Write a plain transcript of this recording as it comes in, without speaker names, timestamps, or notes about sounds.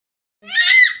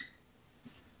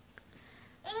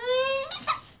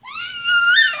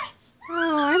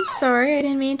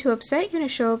mean to upset you,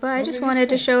 Nashoba. I just wanted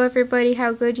to show everybody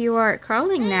how good you are at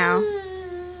crawling now.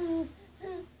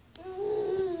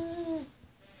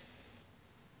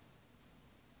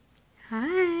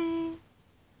 Hi.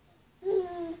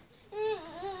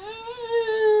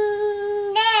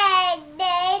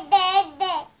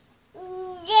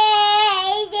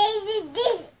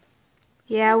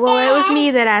 Yeah, well, it was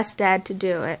me that asked Dad to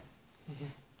do it.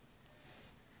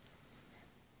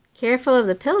 Careful of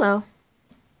the pillow.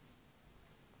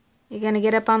 You gonna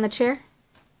get up on the chair?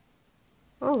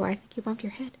 Oh, I think you bumped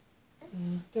your head.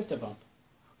 Just a bump.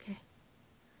 Okay.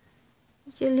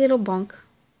 It's your little bunk.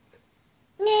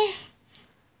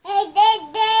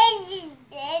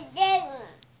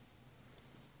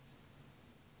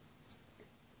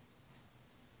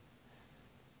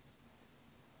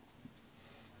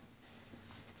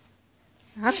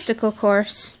 Obstacle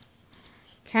course.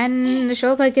 Can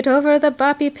Nashoba get over the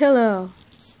boppy pillow?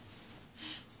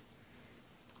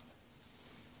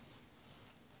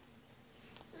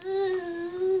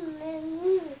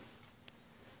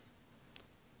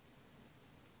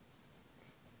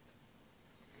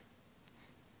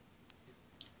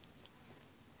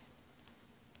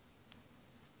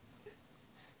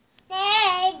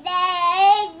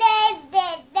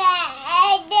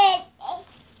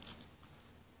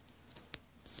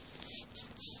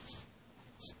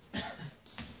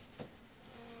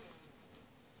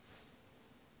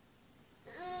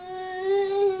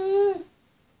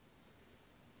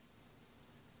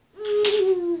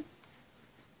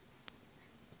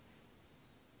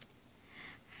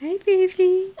 Hi,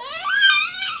 baby.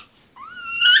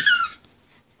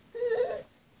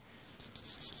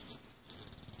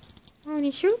 Oh,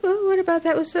 Nashoba, what about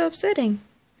that was so upsetting?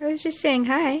 I was just saying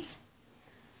hi.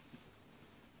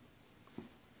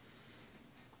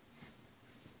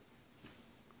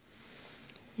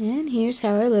 And here's how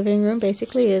our living room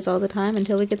basically is all the time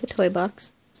until we get the toy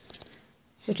box,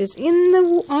 which is in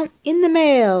the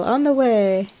mail on the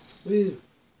way. Woo.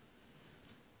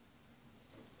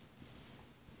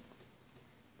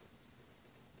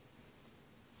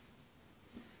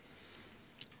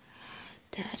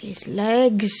 Daddy's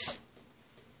legs.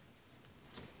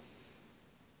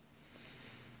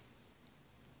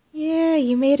 Yeah,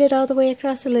 you made it all the way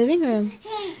across the living room.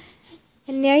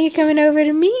 And now you're coming over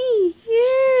to me.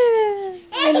 Yeah.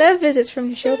 I love visits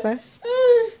from Nashoba.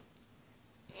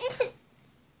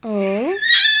 Oh.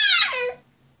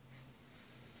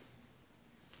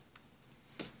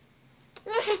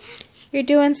 You're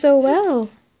doing so well.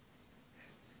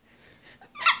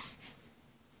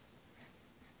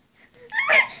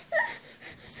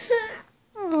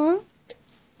 Aw.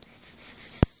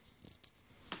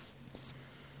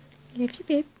 I love you,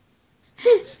 babe.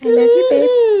 I love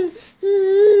you,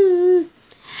 babe.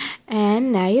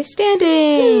 And now you're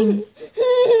standing.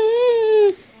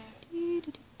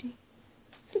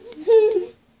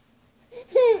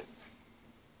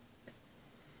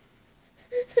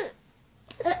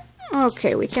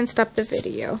 Okay, we can stop the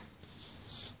video.